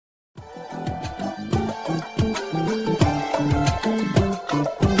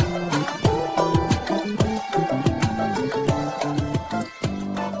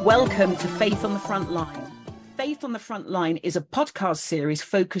Welcome to Faith on the Frontline. Faith on the Frontline is a podcast series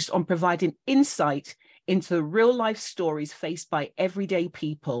focused on providing insight into the real life stories faced by everyday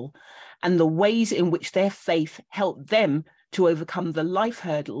people and the ways in which their faith helped them to overcome the life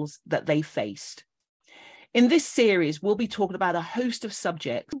hurdles that they faced. In this series, we'll be talking about a host of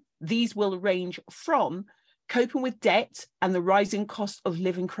subjects. These will range from coping with debt and the rising cost of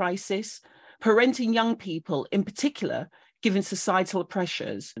living crisis, parenting young people in particular, given societal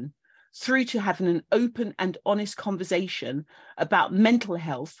pressures, through to having an open and honest conversation about mental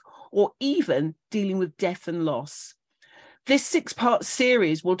health or even dealing with death and loss. This 6-part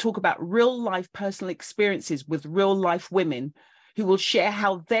series will talk about real life personal experiences with real life women who will share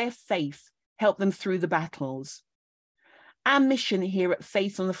how their faith helped them through the battles. Our mission here at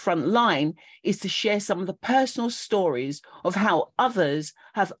Faith on the Front Line is to share some of the personal stories of how others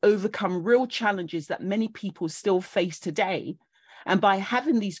have overcome real challenges that many people still face today. And by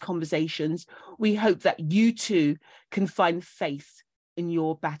having these conversations, we hope that you too can find faith in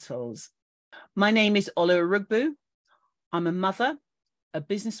your battles. My name is Ola Rugbu. I'm a mother, a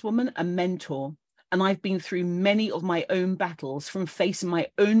businesswoman, a mentor, and I've been through many of my own battles, from facing my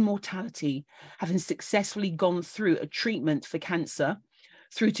own mortality, having successfully gone through a treatment for cancer,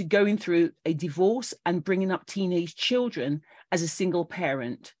 through to going through a divorce and bringing up teenage children as a single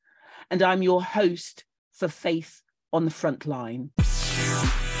parent. And I'm your host for Faith on the Front Line.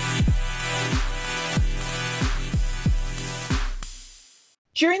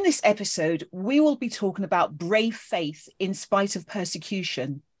 During this episode, we will be talking about brave faith in spite of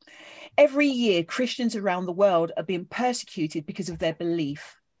persecution. Every year, Christians around the world are being persecuted because of their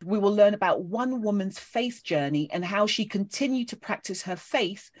belief. We will learn about one woman's faith journey and how she continued to practice her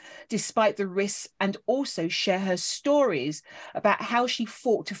faith despite the risks, and also share her stories about how she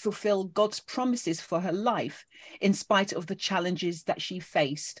fought to fulfill God's promises for her life in spite of the challenges that she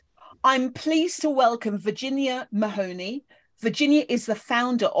faced. I'm pleased to welcome Virginia Mahoney. Virginia is the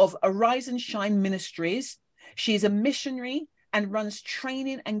founder of Arise and Shine Ministries. She is a missionary and runs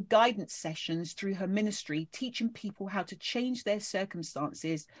training and guidance sessions through her ministry, teaching people how to change their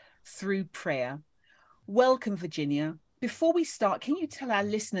circumstances through prayer. Welcome, Virginia. Before we start, can you tell our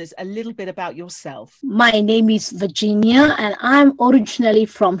listeners a little bit about yourself? My name is Virginia, and I'm originally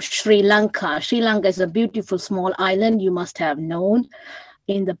from Sri Lanka. Sri Lanka is a beautiful small island, you must have known.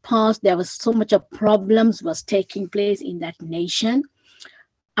 In the past, there was so much of problems was taking place in that nation.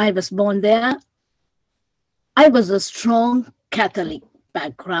 I was born there. I was a strong Catholic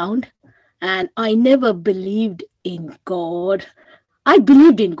background, and I never believed in God. I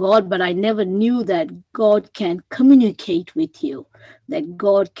believed in God, but I never knew that God can communicate with you, that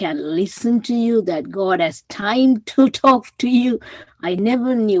God can listen to you, that God has time to talk to you. I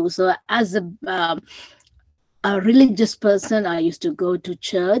never knew. So as a religious person, I used to go to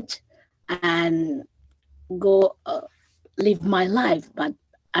church and go live my life. But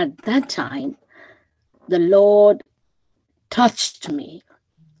at that time, the Lord touched me.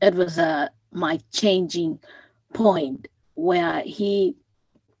 It was my changing point, where he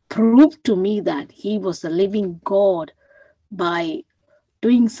proved to me that he was the living God by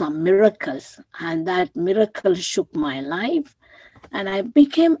doing some miracles. And that miracle shook my life, and I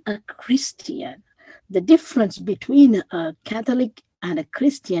became a Christian. The difference between a Catholic and a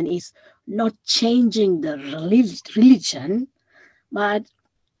Christian is not changing the religion, but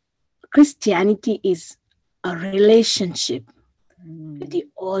Christianity is a relationship with the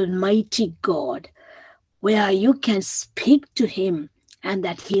Almighty God, where you can speak to him and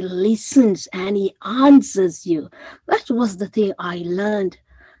that he listens and he answers you. That was the thing I learned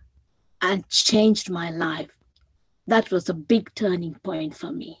and changed my life. That was a big turning point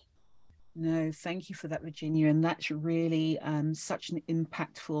for me. No, thank you for that, Virginia. And that's really such an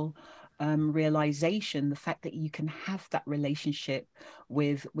impactful realization, the fact that you can have that relationship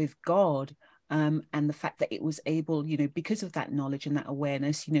with God. And the fact that it was able, because of that knowledge and that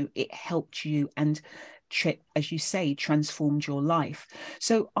awareness, it helped you and, as you say, transformed your life.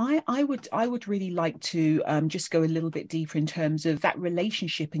 So I would really like to just go a little bit deeper in terms of that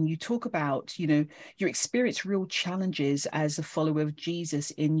relationship. And you talk about, you experience real challenges as a follower of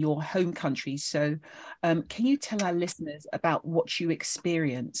Jesus in your home country. So can you tell our listeners about what you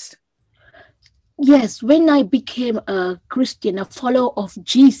experienced? Yes, when I became a Christian, a follower of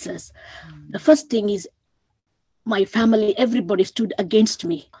Jesus, the first thing is my family, everybody stood against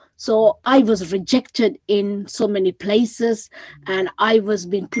me. So I was rejected in so many places, and I was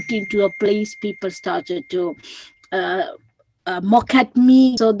being put into a place. People started to mock at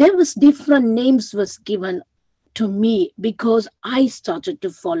me. So there was different names was given to me because I started to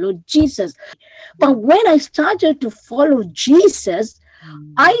follow Jesus. But when I started to follow Jesus,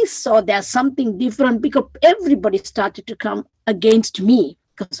 I saw there's something different because everybody started to come against me.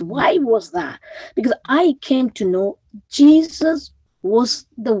 Because why was that? Because I came to know Jesus was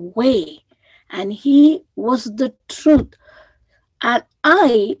the way and he was the truth. And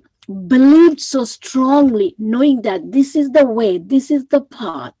I believed so strongly, knowing that this is the way, this is the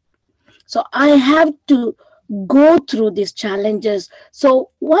path. So I have to go through these challenges.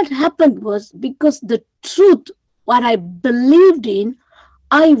 So what happened was, because the truth, what I believed in,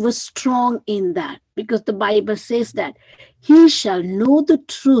 I was strong in that, because the Bible says that he shall know the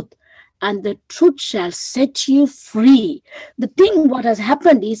truth and the truth shall set you free. The thing what has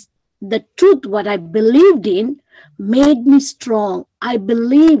happened is the truth, what I believed in, made me strong. I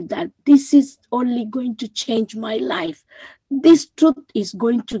believe that this is only going to change my life. This truth is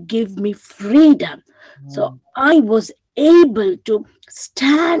going to give me freedom. So I was able to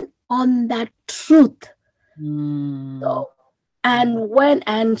stand on that truth. So,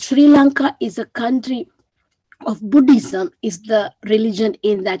 and Sri Lanka is a country of Buddhism, is the religion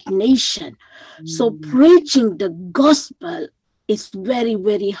in that nation. So preaching the gospel is very,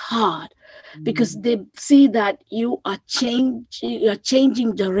 very hard, because they see that you are changing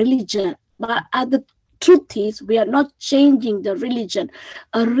the religion. But the truth is, we are not changing the religion.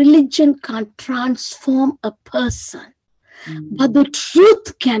 A religion can't transform a person, but the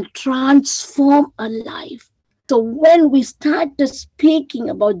truth can transform a life. So when we started speaking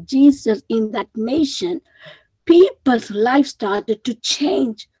about Jesus in that nation, people's life started to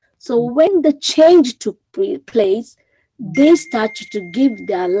change. So when the change took place, they started to give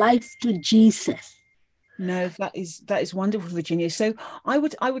their life to Jesus. No, that is wonderful, Virginia. So I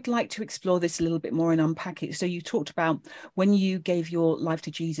would like to explore this a little bit more and unpack it. So you talked about when you gave your life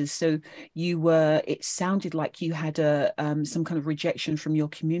to Jesus. So it sounded like you had some kind of rejection from your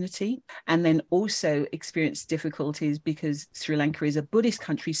community, and then also experienced difficulties because Sri Lanka is a Buddhist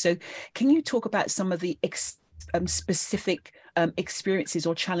country. So can you talk about some of the specific experiences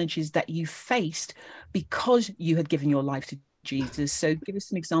or challenges that you faced because you had given your life to Jesus? So give us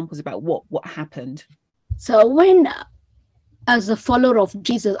some examples about what happened. So when, as a follower of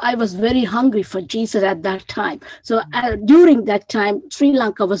Jesus, I was very hungry for Jesus at that time. So during that time, Sri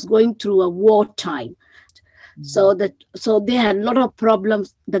Lanka was going through a war time. So they had a lot of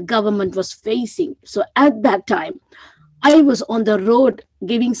problems the government was facing. So at that time, I was on the road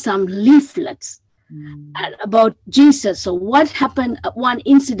giving some leaflets about Jesus. So what happened, one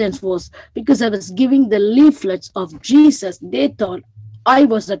incident was, because I was giving the leaflets of Jesus, they thought I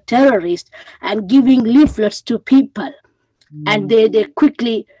was a terrorist and giving leaflets to people. And they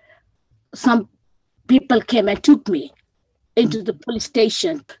quickly, some people came and took me into the police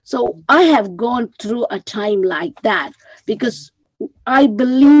station. So I have gone through a time like that, because I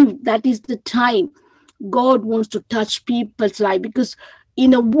believe that is the time God wants to touch people's life, because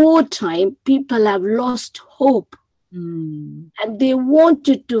in a wartime, people have lost hope and they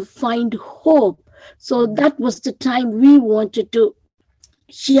wanted to find hope. So that was the time we wanted to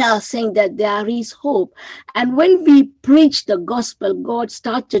share, saying that there is hope. And when we preached the gospel, God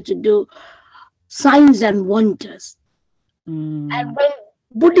started to do signs and wonders. And when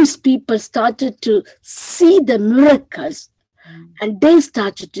Buddhist people started to see the miracles, and they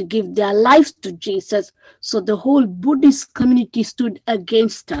started to give their lives to Jesus, so the whole Buddhist community stood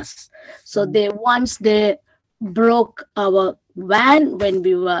against us. So they broke our van when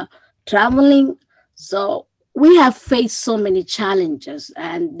we were traveling. So we have faced so many challenges,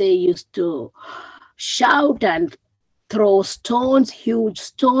 and they used to shout and throw stones, huge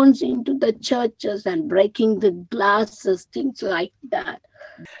stones into the churches and breaking the glasses, things like that.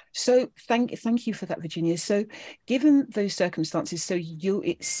 So thank you for that, Virginia. So given those circumstances,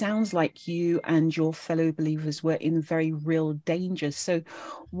 it sounds like you and your fellow believers were in very real danger. So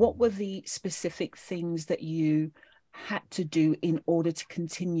what were the specific things that you had to do in order to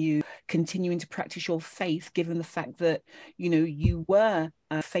continuing to practice your faith, given the fact that you were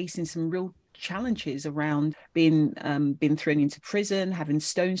facing some real challenges around being thrown into prison, having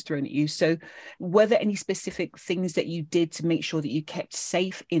stones thrown at you? So were there any specific things that you did to make sure that you kept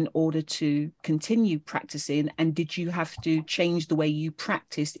safe in order to continue practicing? And did you have to change the way you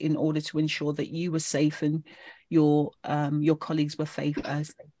practiced in order to ensure that you were safe and your colleagues were safe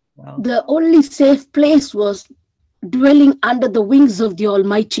as well? The only safe place was dwelling under the wings of the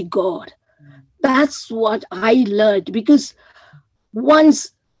Almighty God. That's what I learned, because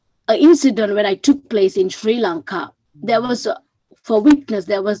once an incident when I took place in Sri Lanka, there was for witness,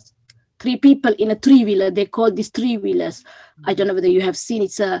 there was 3 people in a 3-wheeler. They call these 3-wheelers. I don't know whether you have seen,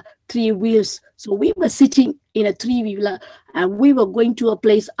 it's 3 wheels. So we were sitting in a 3-wheeler and we were going to a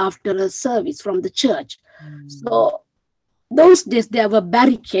place after a service from the church. So those days there were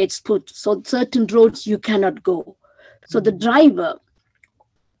barricades put, so certain roads you cannot go. So the driver,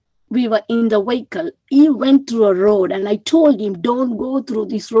 we were in the vehicle, he went through a road, and I told him, don't go through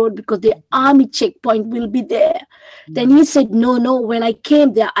this road because the army checkpoint will be there. Then he said, no, when I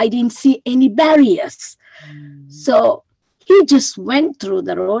came there, I didn't see any barriers. So he just went through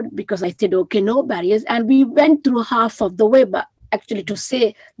the road because I said, okay, no barriers. And we went through half of the way, but actually to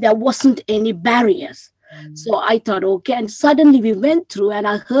say there wasn't any barriers. So I thought, okay. And suddenly we went through and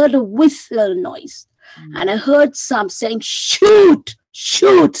I heard a whistle noise. And I heard some saying, shoot,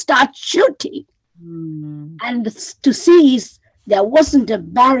 start shooting. And to see is there wasn't a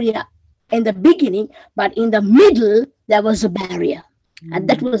barrier in the beginning, but in the middle, there was a barrier. And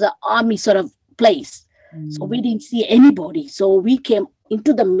that was an army sort of place. So we didn't see anybody. So we came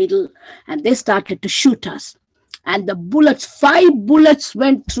into the middle and they started to shoot us. And the bullets, 5 bullets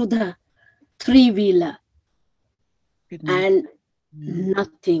went through the 3-wheeler. And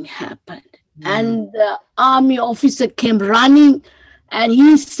nothing happened. And the army officer came running and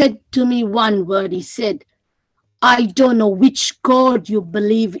he said to me one word. He said, I don't know which God you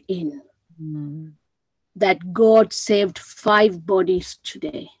believe in. That God saved 5 bodies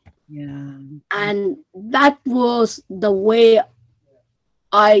today. And that was the way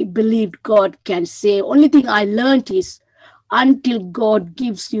I believed God can save. Only thing I learned is until God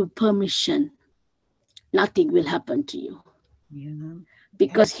gives you permission, nothing will happen to you.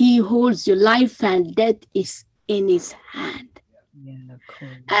 Because he holds your life and death is in his hand.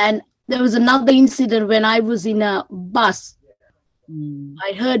 And there was another incident when I was in a bus.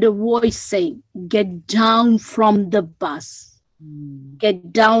 I heard a voice saying, get down from the bus.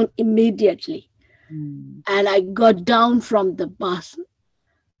 Get down immediately. And I got down from the bus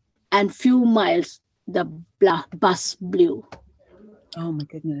and few miles the bus blew. Oh my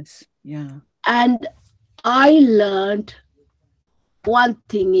goodness. And I learned one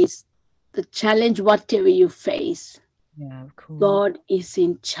thing is the challenge, whatever you face, God is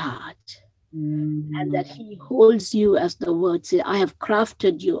in charge. And that he holds you, as the word says, I have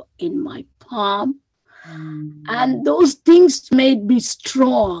crafted you in my palm. And those things made me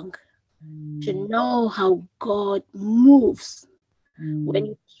strong to know how God moves when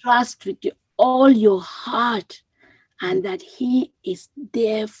you trust with all your heart and that he is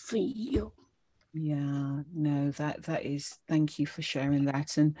there for you. That is, thank you for sharing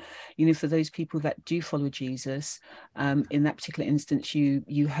that. And for those people that do follow Jesus, in that particular instance,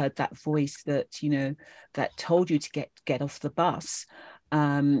 you heard that voice that that told you to get off the bus.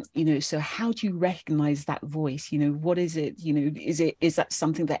 So how do you recognize that voice? What is it? Is that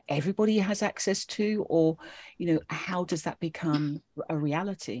something that everybody has access to, or how does that become a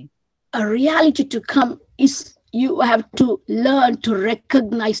reality? A reality to come is you have to learn to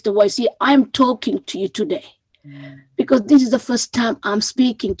recognize the voice. See, I'm talking to you today because this is the first time I'm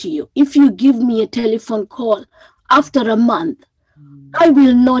speaking to you. If you give me a telephone call after a month, I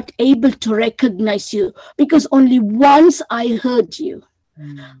will not able to recognize you because only once I heard you.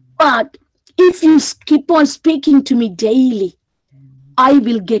 But if you keep on speaking to me daily, I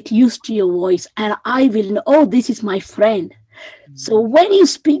will get used to your voice and I will know, oh, this is my friend. So when you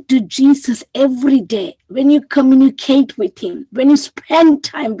speak to Jesus every day, when you communicate with him, when you spend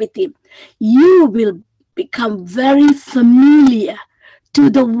time with him, you will become very familiar to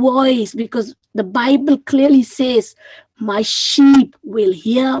the voice, because the Bible clearly says, my sheep will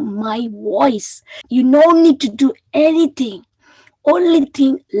hear my voice. You don't need to do anything. Only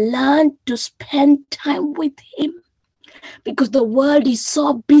thing, learn to spend time with him, because the world is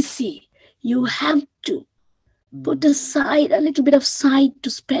so busy. You have to put aside a little bit of side to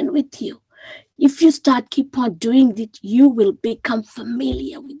spend with you. If you keep on doing it, you will become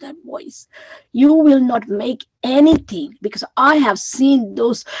familiar with that voice. You will not make anything, because I have seen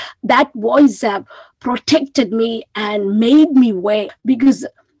that voice have protected me and made me wait. Because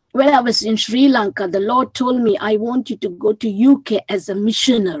when I was in Sri Lanka, the Lord told me, I want you to go to UK as a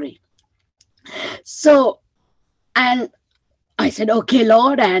missionary. So, and I said, okay,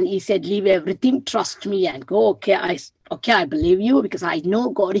 Lord. And he said, leave everything, trust me and go. Okay, I believe you because I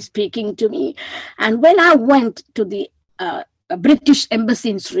know God is speaking to me. And when I went to the British embassy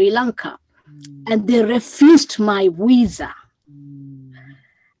in Sri Lanka, and they refused my visa.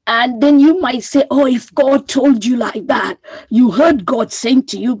 And then you might say, oh, if God told you like that, you heard God saying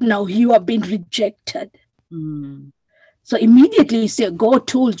to you, now you have been rejected. So immediately you say, God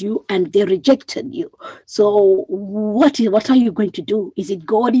told you and they rejected you. So what are you going to do? Is it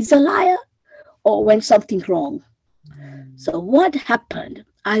God is a liar or went something wrong? So what happened?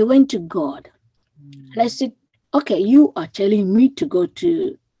 I went to God and I said, okay, you are telling me to go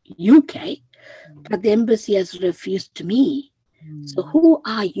to UK. but the embassy has refused me. So who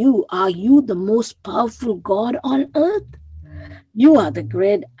are you? Are you the most powerful God on earth? You are the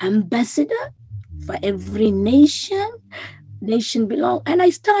great ambassador for every nation belong. And I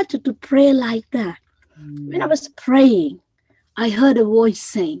started to pray like that. When I was praying, I heard a voice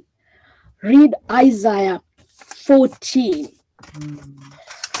saying, read Isaiah 14,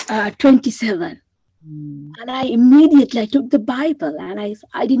 27. And I took the Bible and I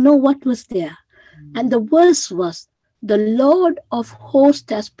didn't know what was there. And the verse was, the Lord of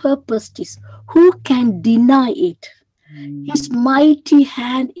hosts has purposed this. Who can deny it? His mighty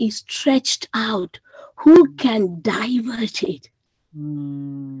hand is stretched out. Who can divert it?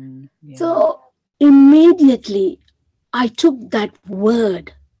 Yeah. So immediately I took that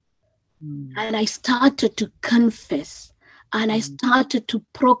word and I started to confess and I started to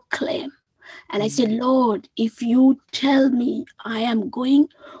proclaim. And I said, Lord, if you tell me I am going,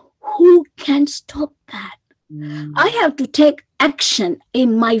 who can stop that? I have to take action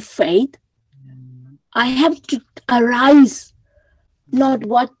in my faith. I have to arise, not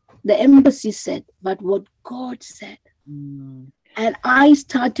what the embassy said, but what God said. And I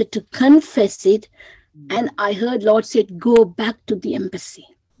started to confess it. And I heard Lord said, go back to the embassy.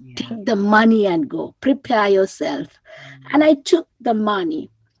 Take the money and go. Prepare yourself. And I took the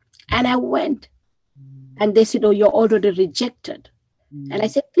money and I went. And they said, oh, you're already rejected. And I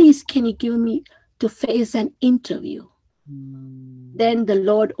said, please, can you give me to face an interview? Then the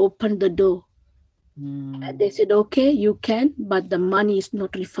Lord opened the door. And they said, okay, you can, but the money is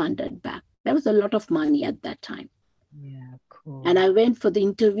not refunded back. There was a lot of money at that time. Yeah, cool. And I went for the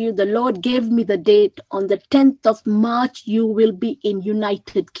interview. The Lord gave me the date on the 10th of March, you will be in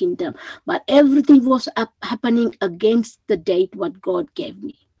United Kingdom. But everything was happening against the date what God gave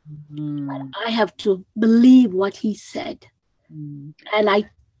me. But I have to believe what he said. And I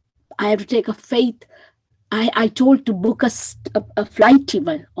have to take a faith. I told to book a flight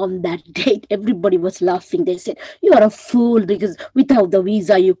even on that date. Everybody was laughing. They said, you are a fool because without the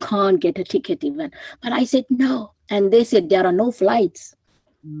visa, you can't get a ticket even. But I said, no. And they said, there are no flights.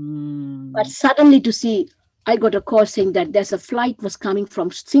 But suddenly to see, I got a call saying that there's a flight was coming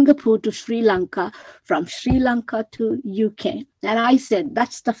from Singapore to Sri Lanka, from Sri Lanka to UK. And I said,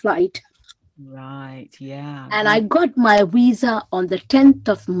 that's the flight. Right, yeah. And I got my visa on the 10th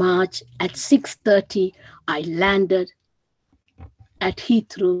of March at 6:30. I landed at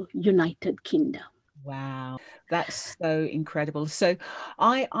Heathrow, United Kingdom. Wow, that's so incredible. So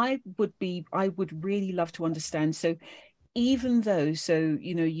I would really love to understand. So even though, so,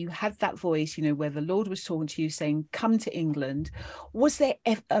 you know, you had that voice, you know, where the Lord was talking to you saying, come to England, was there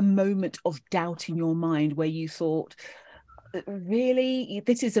a moment of doubt in your mind where you thought, really,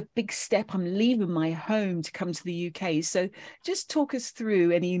 this is a big step, I'm leaving my home to come to the UK? So just talk us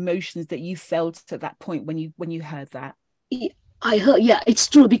through any emotions that you felt at that point when you heard that. I heard, yeah, it's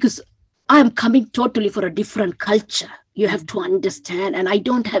true, because I'm coming totally for a different culture. You have to understand, and I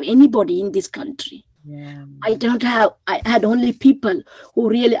don't have anybody in this country. Yeah. I had only people who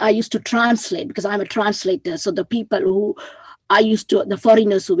really I used to translate, because I'm a translator. So the people who the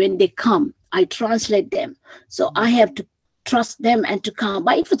foreigners who, when they come, I translate them. So I have to trust them and to come.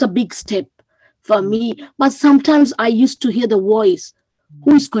 But it was a big step for me. But sometimes I used to hear the voice,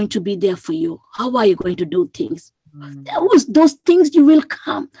 who is going to be there for you? How are you going to do things? There was those things, you will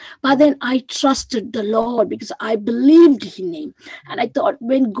come. But then I trusted the Lord because I believed in him. And I thought,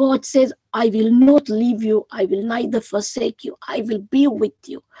 when God says, I will not leave you, I will neither forsake you, I will be with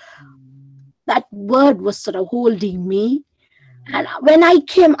you. That word was sort of holding me. And when I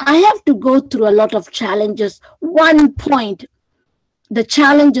came, I have to go through a lot of challenges. One point, the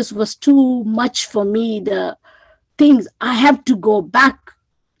challenges was too much for me. The things, I have to go back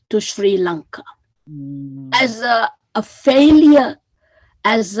to Sri Lanka. As a failure,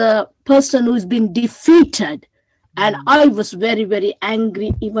 as a person who's been defeated. And I was very, very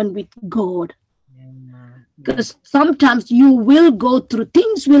angry even with God. Because sometimes you will go through,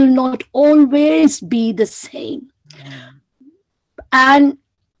 things will not always be the same. And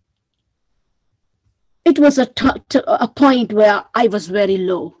it was a point where I was very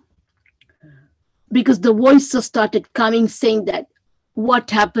low. Because the voices started coming saying that,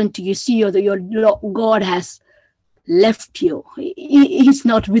 what happened to you? See, your God has left you. He's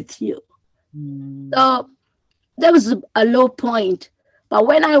not with you. So there was a low point. But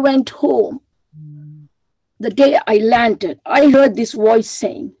when I went home, the day I landed, I heard this voice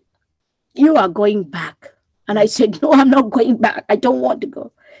saying, you are going back. And I said, no, I'm not going back. I don't want to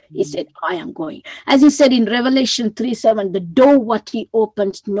go. He said, I am going. As he said in Revelation 3:7, the door what he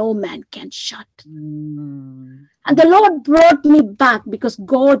opens, no man can shut. And the Lord brought me back because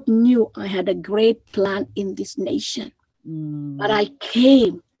God knew I had a great plan in this nation. But I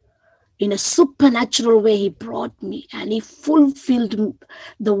came in a supernatural way. He brought me and he fulfilled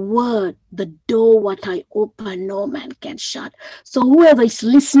the word, the door what I open, no man can shut. So whoever is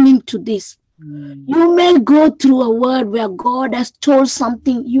listening to this, you may go through a word where God has told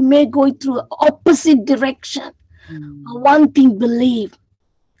something. You may go through an opposite direction. But one thing, believe,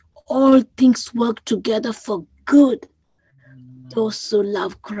 all things work together for good. Those who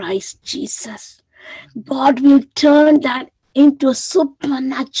love Christ Jesus. God will turn that into a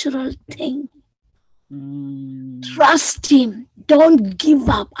supernatural thing. Trust him. Don't give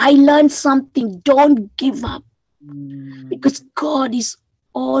up. I learned something. Don't give up. Because God is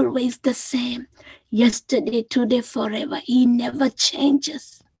always the same. Yesterday, today, forever. He never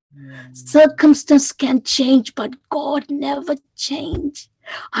changes. Circumstance can change, but God never changes.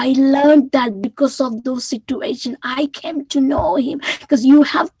 I learned that because of those situations. I came to know him, because you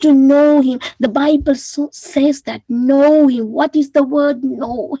have to know him. The Bible says that know him. What is the word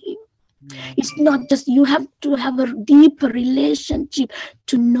know him? It's not just, you have to have a deeper relationship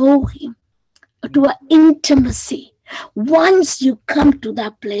to know him, to an intimacy. Once you come to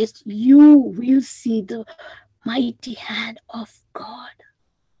that place, you will see the mighty hand of God.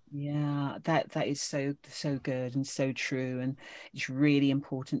 Yeah, that is so good and so true. And it's really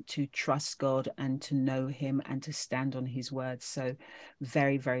important to trust God and to know him and to stand on his word. So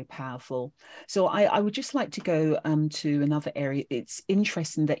very, very powerful. So I would just like to go to another area. It's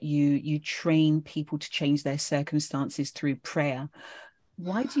interesting that you train people to change their circumstances through prayer.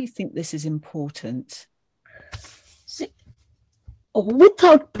 Why do you think this is important? See,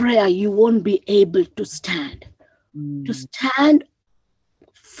 without prayer, you won't be able to stand. To stand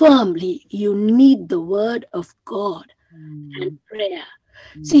firmly, you need the word of God and prayer.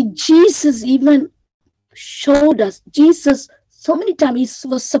 See, Jesus even showed us, Jesus, so many times he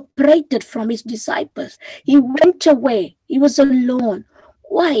was separated from his disciples. He went away. He was alone.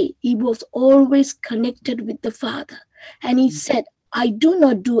 Why? He was always connected with the Father. And he said, I do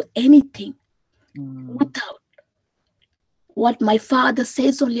not do anything without what my Father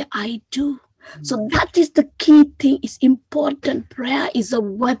says, only I do. So that is the key thing. It's important. Prayer is a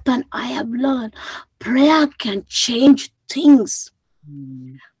weapon. I have learned. Prayer can change things.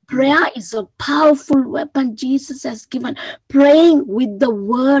 Prayer is a powerful weapon Jesus has given. Praying with the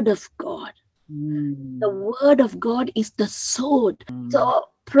word of God. The word of God is the sword. So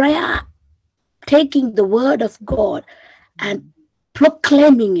prayer, taking the word of God and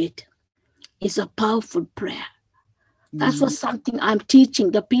proclaiming it, is a powerful prayer. That's what something I'm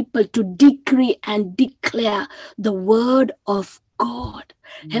teaching the people, to decree and declare the word of God.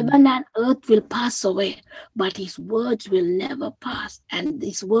 Heaven and earth will pass away, but his words will never pass, and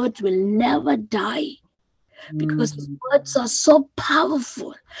his words will never die, because his words are so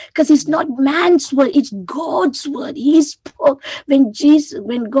powerful. Because it's not man's word, it's God's word. He spoke when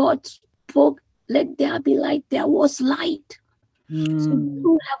God spoke, let there be light, there was light. So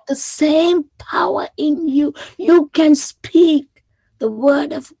you have the same power in you. You can speak the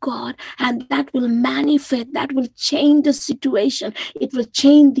word of God, and that will manifest, that will change the situation. It will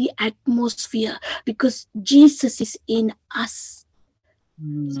change the atmosphere, because Jesus is in us.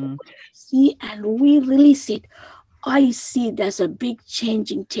 So see, and we release it. I see there's a big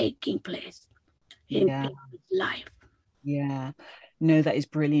changing taking place in people's life. Yeah. No, that is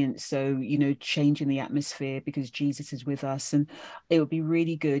brilliant. So, changing the atmosphere because Jesus is with us. And it would be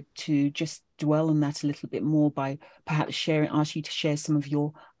really good to just dwell on that a little bit more by perhaps ask you to share some of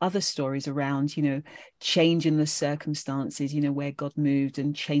your other stories around, changing the circumstances, where God moved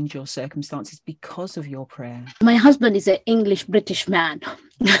and changed your circumstances because of your prayer. My husband is an English-British man.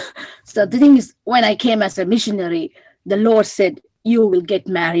 So the thing is, when I came as a missionary, the Lord said, you will get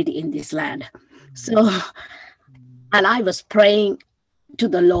married in this land. So, and I was praying to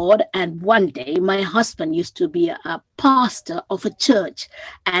the Lord, and one day my husband used to be a pastor of a church,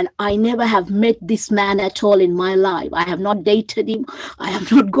 and I never have met this man at all in my life. I have not dated him. I have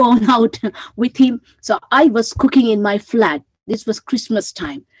not gone out with him. So I was cooking in my flat. This was Christmas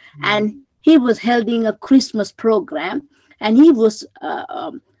time, and he was holding a Christmas program, and he was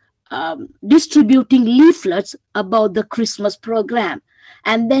distributing leaflets about the Christmas program.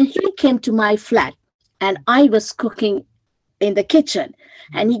 And then he came to my flat, and I was cooking in the kitchen,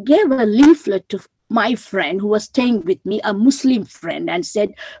 and he gave a leaflet to my friend who was staying with me, a Muslim friend, and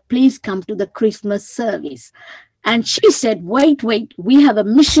said, please come to the Christmas service. And she said, wait, we have a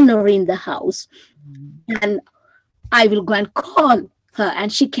missionary in the house, and I will go and call her,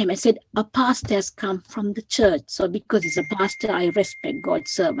 and she came and said, a pastor has come from the church. So because he's a pastor, I respect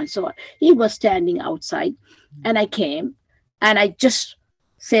God's servant. So he was standing outside, and I came and I just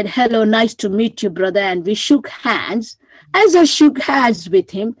said, hello, nice to meet you, brother. And we shook hands. As I shook hands with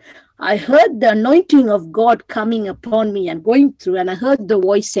him, I heard the anointing of God coming upon me and going through, and I heard the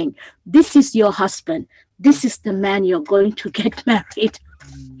voice saying, this is your husband. This is the man you're going to get married.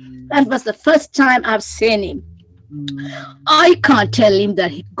 That was the first time I've seen him. I can't tell him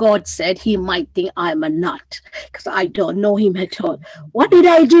that God said. He might think I'm a nut because I don't know him at all. What did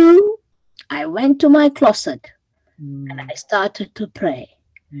I do? I went to my closet and I started to pray.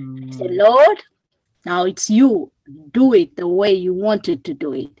 I said, Lord, now it's you. Do it the way you wanted to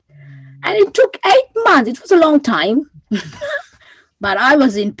do it. And it took 8 months. It was a long time. But I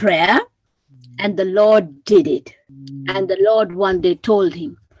was in prayer and the Lord did it. And the Lord one day told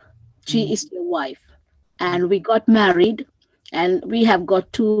him, she is your wife. And we got married, and we have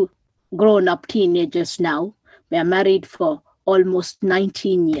got 2 grown-up teenagers now. We are married for almost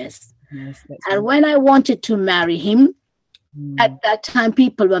 19 years. Yes, and when I wanted to marry him, at that time,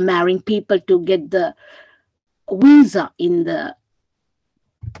 people were marrying people to get the visa in the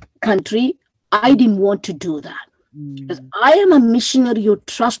country. I didn't want to do that. Because I am a missionary who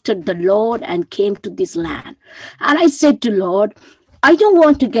trusted the Lord and came to this land. And I said to Lord, I don't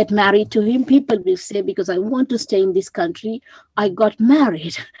want to get married to him. People will say, because I want to stay in this country, I got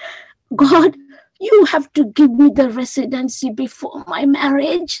married. God, you have to give me the residency before my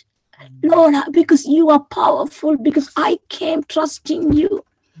marriage. Lord, because you are powerful, because I came trusting you.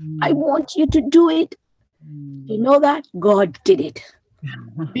 I want you to do it. You know that? God did it.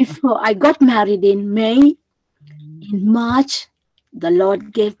 Before I got married in May, in March, the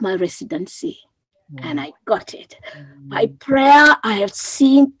Lord gave my residency. And I got it. By prayer, I have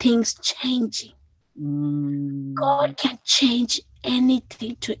seen things changing. God can change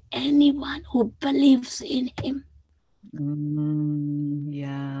anything to anyone who believes in him.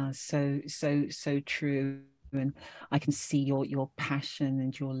 Yeah, so true. And I can see your passion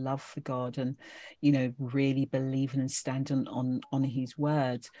and your love for God, and really believing and standing on his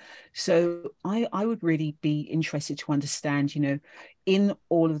words. So I would really be interested to understand, in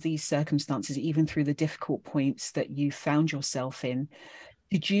all of these circumstances, even through the difficult points that you found yourself in,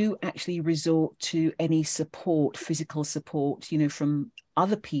 did you actually resort to any support, physical support, from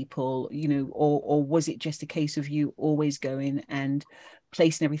other people, or was it just a case of you always going and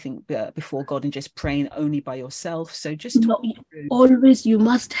placing everything before God and just praying only by yourself? So just always you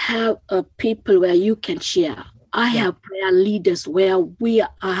must have people where you can share. I have prayer leaders where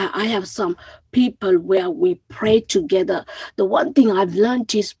I have some people where we pray together. The one thing I've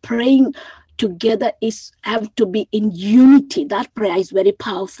learned is praying together have to be in unity. That prayer is very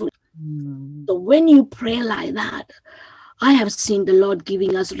powerful. So when you pray like that, I have seen the Lord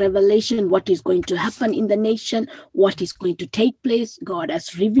giving us revelation, what is going to happen in the nation, what is going to take place. God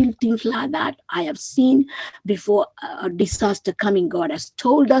has revealed things like that. I have seen before a disaster coming, God has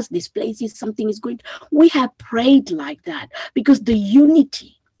told us this place is something is going to. We have prayed like that because the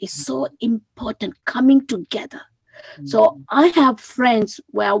unity is so important, coming together. So I have friends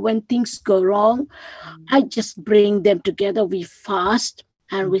where when things go wrong, I just bring them together. We fast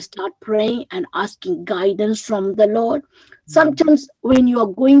and we start praying and asking guidance from the Lord. Sometimes when you are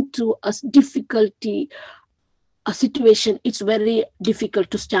going through a situation, it's very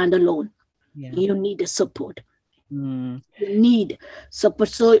difficult to stand alone. You need a support. You need support.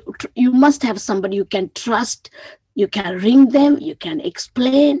 So you must have somebody you can trust. You can ring them. You can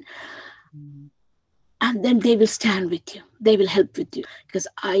explain. And then they will stand with you. They will help with you. Because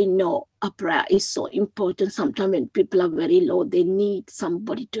I know a prayer is so important. Sometimes when people are very low, they need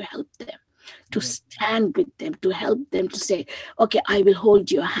somebody to help them, to stand with them, to help them, to say, okay, I will hold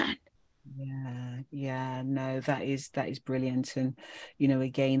your hand. No, that is brilliant. And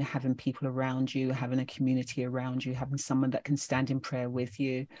again, having people around you, having a community around you, having someone that can stand in prayer with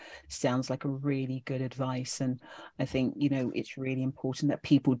you sounds like a really good advice. And I think it's really important that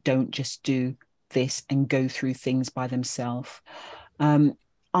people don't just do this and go through things by themselves.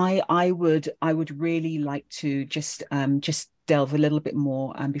 I would really like to just delve a little bit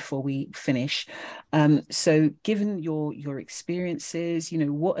more before we finish. So given your experiences,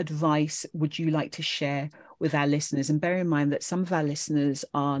 what advice would you like to share with our listeners? And bear in mind that some of our listeners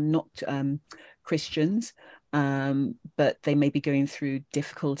are not Christians, but they may be going through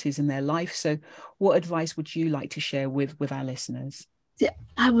difficulties in their life. So what advice would you like to share with our listeners?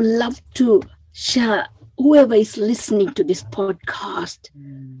 I would love to share, whoever is listening to this podcast,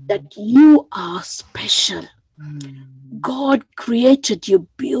 that you are special. God created you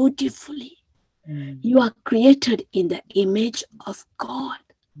beautifully. You are created in the image of God.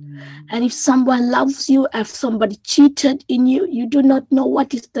 And if someone loves you, if somebody cheated in you, you do not know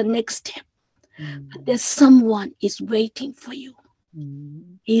what is the next step. But there's someone is waiting for you.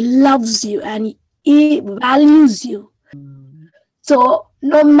 He loves you and he values you. So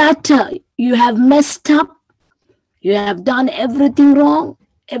no matter you have messed up, you have done everything wrong,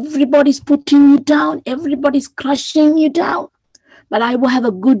 everybody's putting you down, everybody's crushing you down. But I will have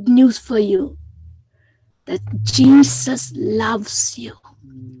a good news for you, that Jesus loves you.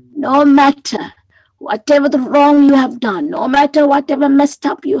 No matter whatever the wrong you have done, no matter whatever messed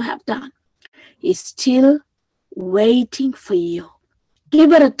up you have done, He's still waiting for you.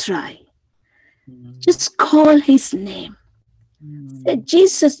 Give it a try. Just call His name. Say,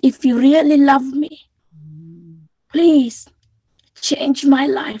 Jesus, if you really love me, please change my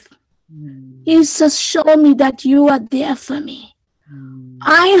life. Jesus, show me that you are there for me.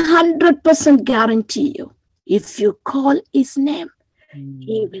 I 100% guarantee you, if you call His name,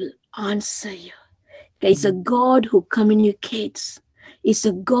 He will answer you. He's a God who communicates. He's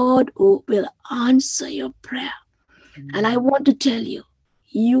a God who will answer your prayer. And I want to tell you,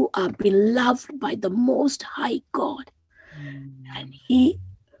 you are beloved by the Most High God. And He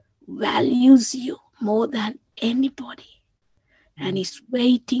values you more than anybody. And He's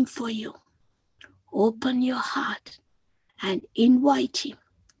waiting for you. Open your heart and invite Him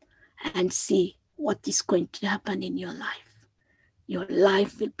and see what is going to happen in your life. Your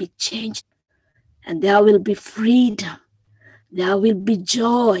life will be changed and there will be freedom. There will be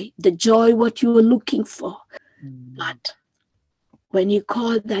joy, the joy what you were looking for. But when you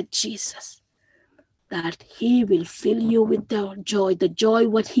call that Jesus, that He will fill you with the joy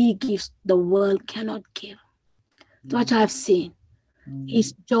what He gives, the world cannot give. That's what I've seen.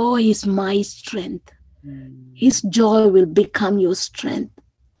 His joy is my strength. His joy will become your strength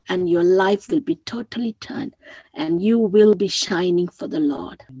and your life will be totally turned and you will be shining for the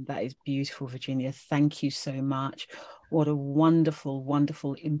Lord. That is beautiful, Virginia. Thank you so much. What a wonderful,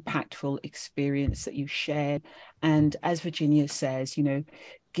 wonderful, impactful experience that you shared. And as Virginia says,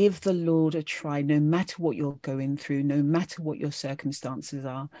 give the Lord a try, no matter what you're going through, no matter what your circumstances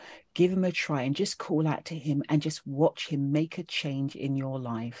are. Give Him a try and just call out to Him and just watch Him make a change in your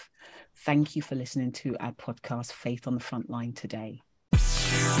life. Thank you for listening to our podcast, Faith on the Frontline, today.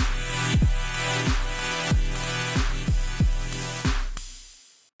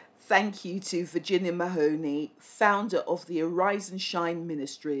 Thank you to Virginia Mahoney, founder of the Arise and Shine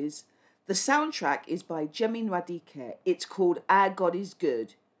Ministries. The soundtrack is by Jemi Nwadike. It's called Our God is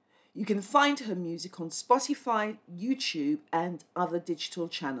Good. You can find her music on Spotify, YouTube, and other digital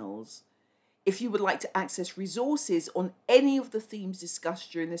channels. If you would like to access resources on any of the themes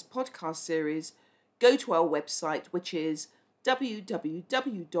discussed during this podcast series, go to our website, which is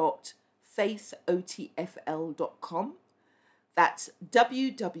www.faithotfl.com. That's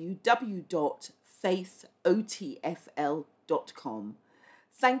www.faithotfl.com.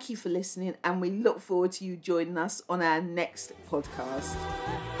 Thank you for listening, and we look forward to you joining us on our next podcast.